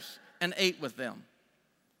sinners and ate with them.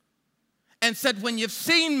 And said, when you've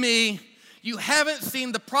seen me, you haven't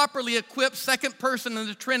seen the properly equipped second person in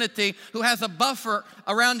the Trinity who has a buffer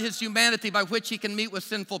around his humanity by which he can meet with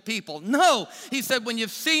sinful people. No, he said, when you've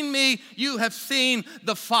seen me, you have seen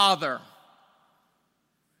the Father.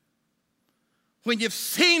 When you've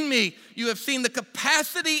seen me, you have seen the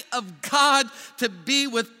capacity of God to be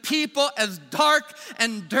with people as dark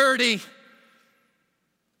and dirty.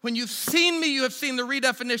 When you've seen me, you have seen the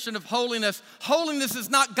redefinition of holiness. Holiness is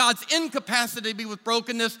not God's incapacity to be with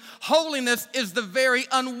brokenness. Holiness is the very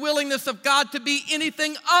unwillingness of God to be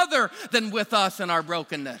anything other than with us in our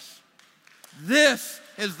brokenness. This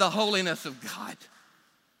is the holiness of God.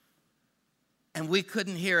 And we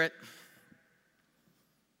couldn't hear it.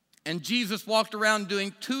 And Jesus walked around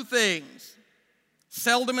doing two things.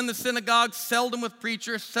 Seldom in the synagogue, seldom with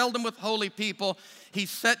preachers, seldom with holy people. He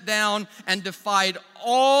sat down and defied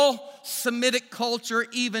all Semitic culture,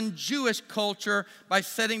 even Jewish culture, by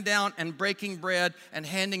sitting down and breaking bread and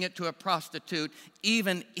handing it to a prostitute,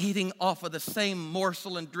 even eating off of the same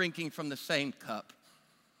morsel and drinking from the same cup.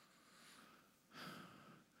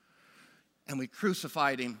 And we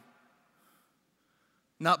crucified him,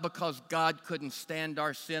 not because God couldn't stand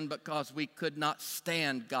our sin, but because we could not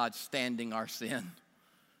stand God standing our sin.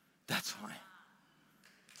 That's why.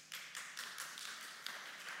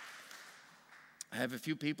 I have a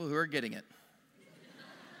few people who are getting it.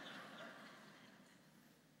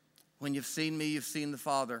 When you've seen me, you've seen the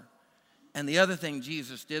Father. And the other thing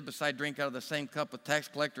Jesus did, besides drink out of the same cup with tax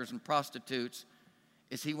collectors and prostitutes,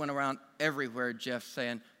 is he went around everywhere, Jeff,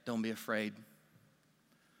 saying, don't be afraid.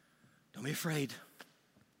 Don't be afraid.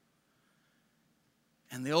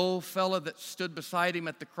 And the old fella that stood beside him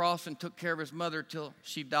at the cross and took care of his mother till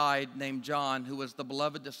she died, named John, who was the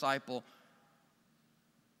beloved disciple,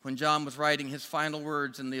 when John was writing his final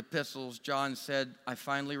words in the epistles, John said, I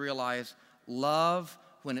finally realize love,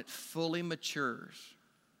 when it fully matures,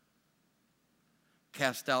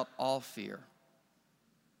 casts out all fear.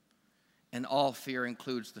 And all fear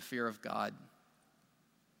includes the fear of God.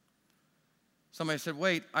 Somebody said,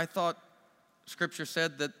 wait, I thought Scripture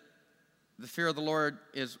said that the fear of the Lord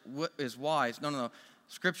is wise. No.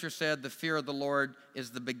 Scripture said the fear of the Lord is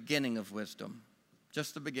the beginning of wisdom.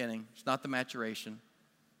 Just the beginning. It's not the maturation.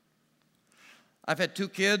 I've had 2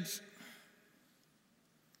 kids.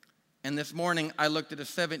 And this morning I looked at a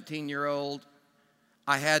 17-year-old.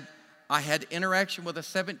 I had interaction with a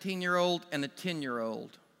 17-year-old and a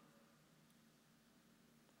 10-year-old.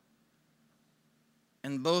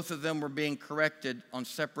 And both of them were being corrected on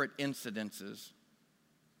separate incidences.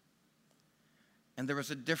 And there was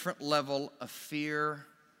a different level of fear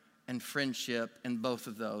and friendship in both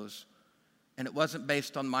of those. And it wasn't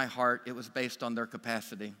based on my heart, it was based on their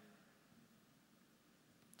capacity.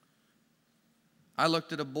 I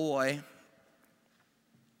looked at a boy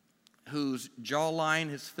whose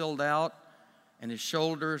jawline has filled out and his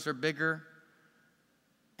shoulders are bigger.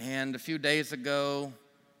 And a few days ago,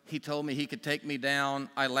 he told me he could take me down.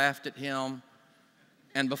 I laughed at him.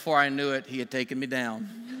 And before I knew it, he had taken me down.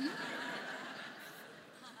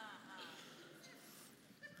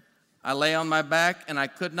 I lay on my back and I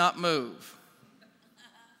could not move.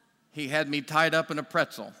 He had me tied up in a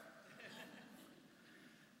pretzel.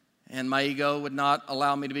 And my ego would not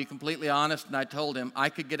allow me to be completely honest, and I told him, I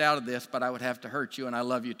could get out of this, but I would have to hurt you, and I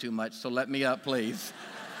love you too much, so let me up, please.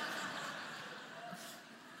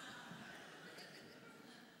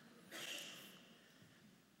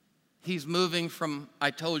 He's moving from I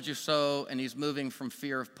told you so, and he's moving from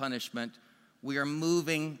fear of punishment. We are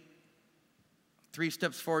moving 3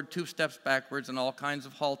 steps forward, 2 steps backwards, in all kinds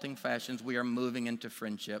of halting fashions. We are moving into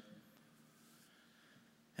friendship.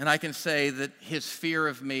 And I can say that his fear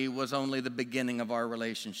of me was only the beginning of our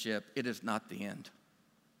relationship. It is not the end.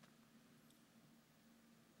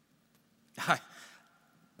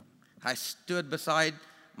 I stood beside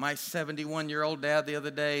my 71-year-old dad the other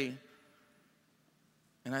day,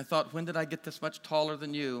 and I thought, when did I get this much taller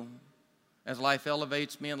than you? As life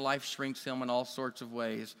elevates me and life shrinks him in all sorts of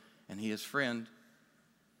ways, and he is friend.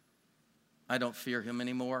 I don't fear him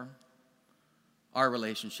anymore. Our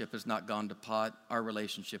relationship has not gone to pot. Our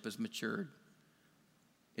relationship has matured.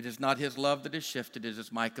 It is not his love that has shifted. It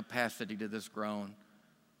is my capacity that has grown.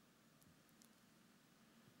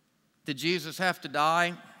 Did Jesus have to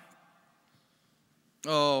die?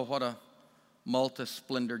 Oh, what a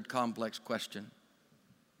multi-splendored, complex question.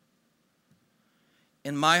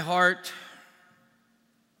 In my heart,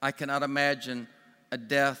 I cannot imagine a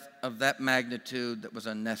death of that magnitude that was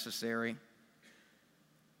unnecessary.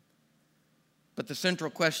 But the central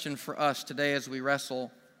question for us today as we wrestle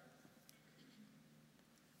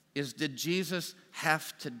is, did Jesus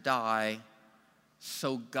have to die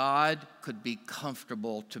so God could be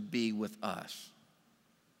comfortable to be with us?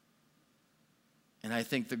 And I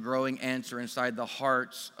think the growing answer inside the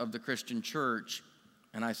hearts of the Christian church,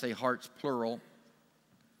 and I say hearts plural,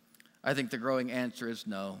 I think the growing answer is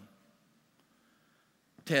no.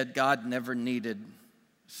 Ted, God never needed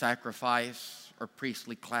sacrifice or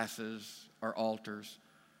priestly classes or altars.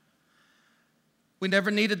 We never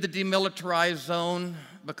needed the demilitarized zone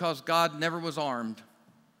because God never was armed.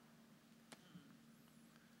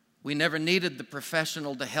 We never needed the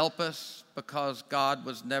professional to help us because God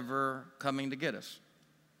was never coming to get us.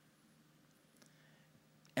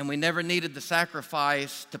 And we never needed the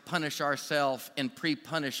sacrifice to punish ourselves in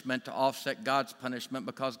pre-punishment to offset God's punishment,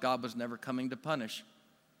 because God was never coming to punish.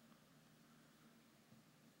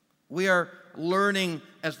 We are learning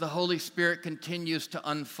as the Holy Spirit continues to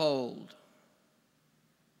unfold.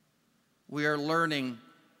 We are learning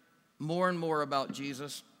more and more about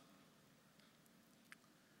Jesus.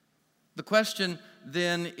 The question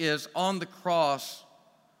then is, on the cross,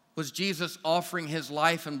 was Jesus offering his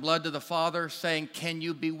life and blood to the Father, saying, "Can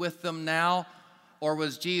you be with them now?" Or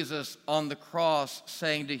was Jesus on the cross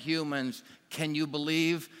saying to humans, "Can you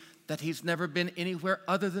believe that he's never been anywhere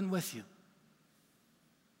other than with you?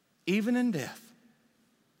 Even in death,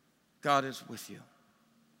 God is with you."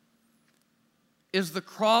 Is the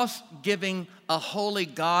cross giving a holy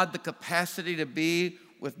God the capacity to be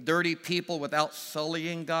with dirty people without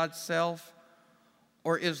sullying God's self?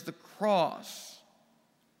 Or is the cross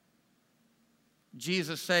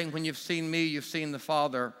Jesus saying, "When you've seen me, you've seen the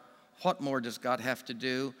Father. What more does God have to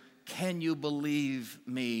do? Can you believe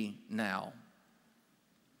me now?"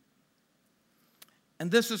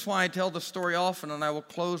 And this is why I tell the story often, and I will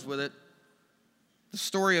close with it. The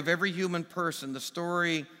story of every human person, the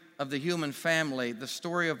story of the human family, the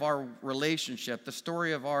story of our relationship, the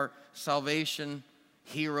story of our salvation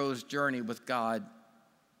hero's journey with God.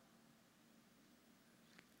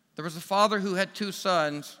 There was a father who had 2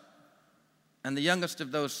 sons, and the youngest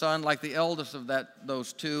of those sons, like the eldest of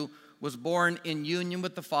those 2, was born in union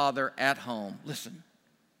with the father at home. Listen,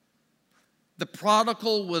 the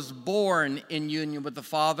prodigal was born in union with the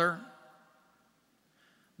Father.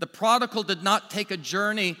 The prodigal did not take a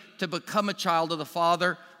journey to become a child of the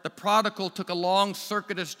Father. The prodigal took a long,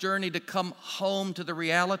 circuitous journey to come home to the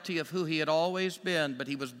reality of who he had always been, but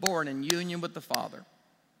he was born in union with the Father.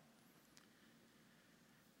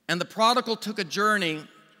 And the prodigal took a journey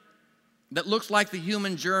that looks like the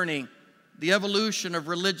human journey, the evolution of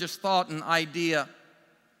religious thought and idea.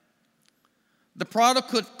 The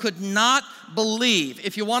prodigal could not believe.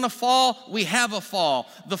 If you want to fall, we have a fall.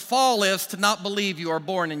 The fall is to not believe you are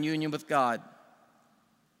born in union with God.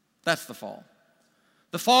 That's the fall.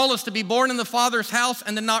 The fall is to be born in the Father's house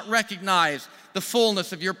and to not recognize the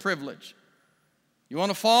fullness of your privilege. You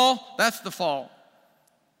want to fall? That's the fall.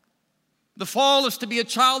 The fall is to be a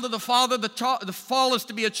child of the Father. The fall is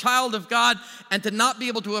to be a child of God and to not be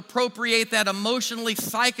able to appropriate that emotionally,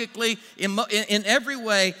 psychically, in every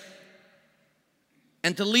way,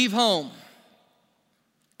 and to leave home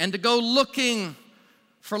and to go looking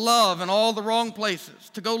for love in all the wrong places,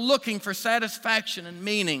 to go looking for satisfaction and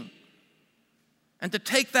meaning, and to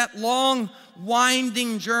take that long,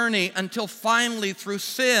 winding journey until finally, through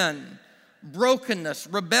sin, brokenness,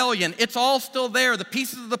 rebellion, it's all still there. The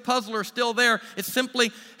pieces of the puzzle are still there. It's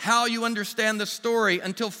simply how you understand the story,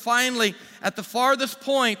 until finally, at the farthest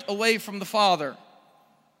point away from the Father,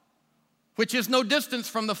 which is no distance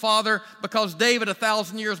from the Father, because David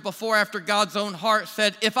 1,000 years before, after God's own heart,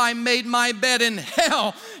 said, "If I made my bed in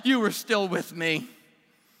hell, you were still with me.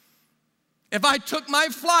 If I took my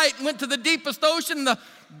flight and went to the deepest ocean, the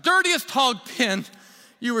dirtiest hog pen,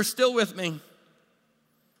 you were still with me."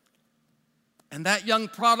 And that young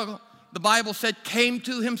prodigal, the Bible said, came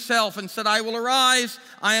to himself and said, "I will arise.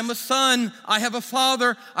 I am a son. I have a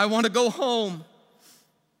father. I want to go home."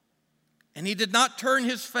 And he did not turn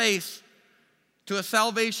his face to a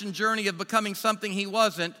salvation journey of becoming something he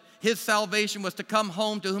wasn't. His salvation was to come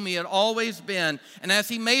home to whom he had always been. And as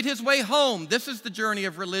he made his way home, this is the journey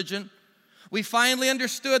of religion. We finally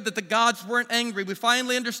understood that the gods weren't angry. We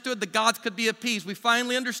finally understood the gods could be appeased. We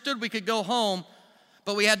finally understood we could go home.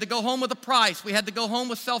 But we had to go home with a price. We had to go home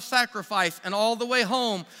with self-sacrifice. And all the way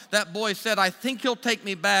home, that boy said, "I think he'll take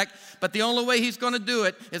me back, but the only way he's going to do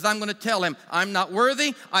it is I'm going to tell him, I'm not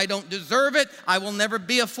worthy, I don't deserve it, I will never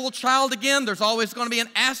be a full child again. There's always going to be an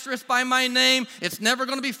asterisk by my name. It's never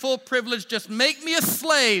going to be full privilege. Just make me a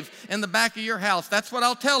slave in the back of your house." That's what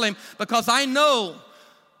I'll tell him, because I know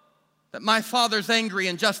that my Father's angry,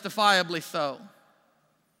 and justifiably so.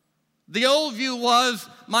 The old view was,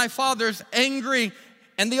 my Father's angry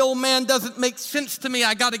and the old man doesn't make sense to me.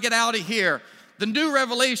 I got to get out of here. The new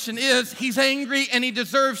revelation is, he's angry and he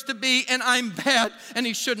deserves to be, and I'm bad and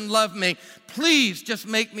he shouldn't love me. Please just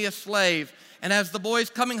make me a slave. And as the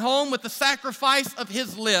boy's coming home with the sacrifice of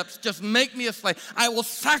his lips, just make me a slave. I will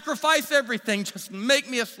sacrifice everything, just make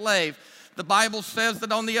me a slave. The Bible says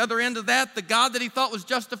that on the other end of that, the God that he thought was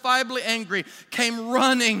justifiably angry came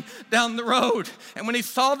running down the road. And when he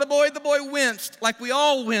saw the boy winced, like we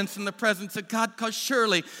all wince in the presence of God, because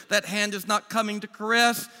surely that hand is not coming to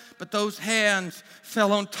caress, but those hands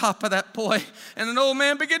fell on top of that boy. And an old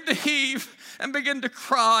man began to heave and began to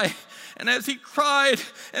cry. And as he cried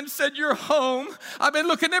and said, "You're home. I've been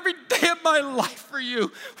looking every day of my life for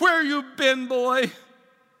you. Where you been, boy?"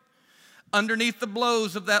 Underneath the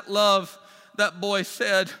blows of that love, that boy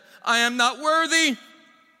said, "I am not worthy.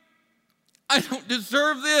 I don't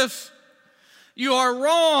deserve this. You are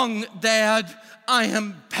wrong, Dad. I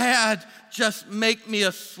am bad. Just make me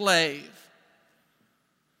a slave."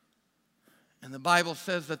 And the Bible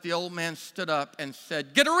says that the old man stood up and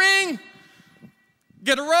said, "Get a ring,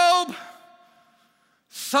 get a robe,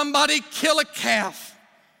 somebody kill a calf."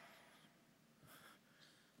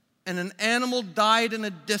 And an animal died in a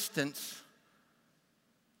distance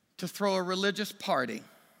to throw a religious party.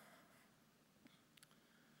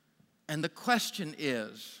 And the question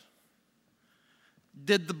is,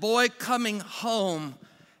 did the boy coming home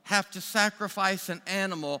have to sacrifice an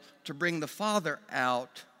animal to bring the father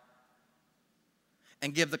out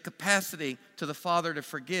and give the capacity to the father to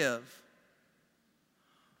forgive?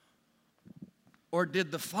 Or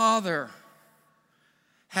did the father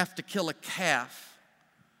have to kill a calf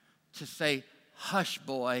to say, "Hush,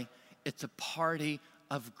 boy, it's a party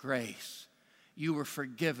of grace. You were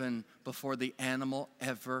forgiven before the animal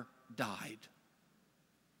ever died"?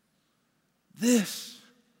 This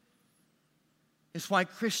is why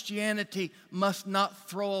Christianity must not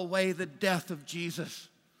throw away the death of Jesus.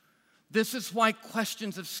 This is why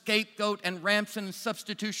questions of scapegoat and ransom and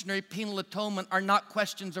substitutionary penal atonement are not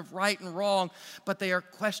questions of right and wrong, but they are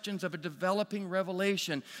questions of a developing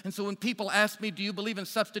revelation. And so when people ask me, "Do you believe in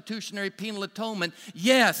substitutionary penal atonement?"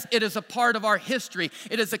 Yes, it is a part of our history.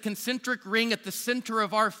 It is a concentric ring at the center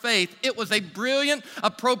of our faith. It was a brilliant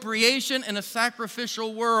appropriation in a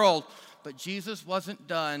sacrificial world. But Jesus wasn't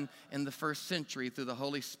done in the first century through the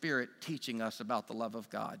Holy Spirit teaching us about the love of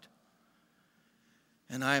God.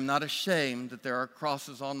 And I am not ashamed that there are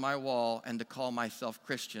crosses on my wall and to call myself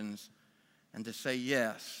Christians and to say,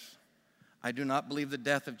 yes, I do not believe the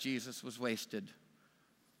death of Jesus was wasted.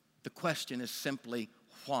 The question is simply,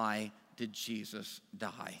 why did Jesus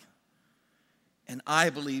die? And I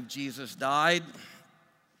believe Jesus died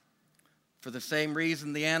for the same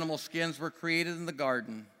reason the animal skins were created in the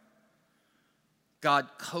garden. God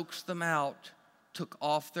coaxed them out, took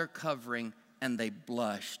off their covering, and they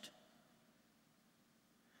blushed.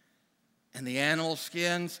 And the animal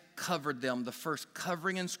skins covered them, the first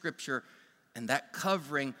covering in Scripture. And that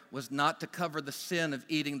covering was not to cover the sin of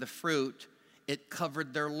eating the fruit. It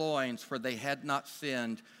covered their loins, for they had not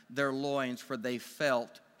sinned, their loins, for they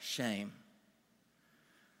felt shame.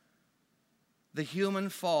 The human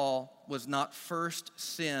fall was not first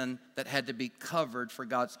sin that had to be covered for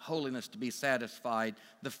God's holiness to be satisfied.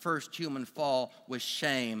 The first human fall was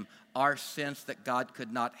shame, our sense that God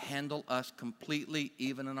could not handle us completely,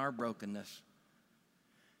 even in our brokenness.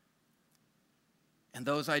 And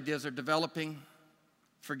those ideas are developing.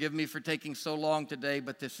 Forgive me for taking so long today,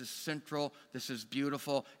 but this is central, this is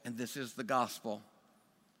beautiful, and this is the gospel.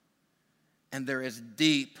 And there is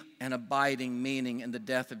deep and abiding meaning in the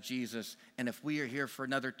death of Jesus. And if we are here for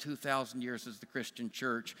another 2,000 years as the Christian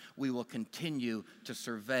church, we will continue to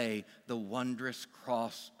survey the wondrous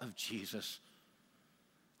cross of Jesus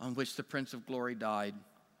on which the Prince of Glory died,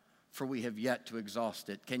 for we have yet to exhaust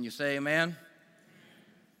it. Can you say amen?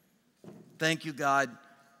 Thank you, God,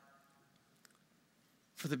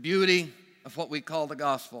 for the beauty of what we call the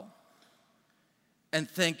gospel.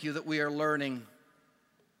 And thank you that we are learning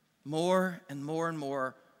more and more and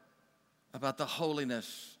more about the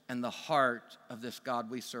holiness and the heart of this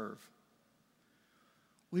God we serve.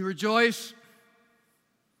 We rejoice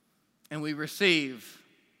and we receive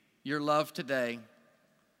your love today,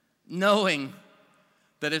 knowing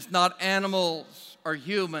that it's not animals or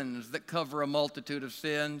humans that cover a multitude of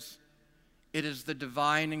sins. It is the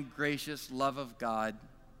divine and gracious love of God.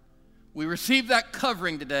 We receive that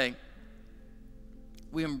covering today.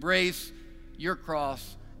 We embrace your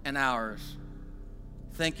cross and ours.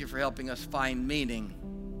 Thank you for helping us find meaning,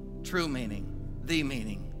 true meaning, the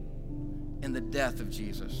meaning in the death of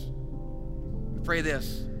Jesus. We pray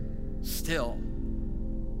this still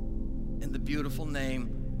in the beautiful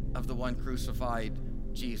name of the one crucified,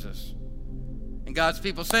 Jesus. And God's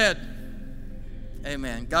people said,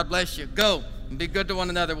 amen. God bless you. Go and be good to one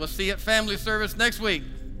another. We'll see you at family service next week.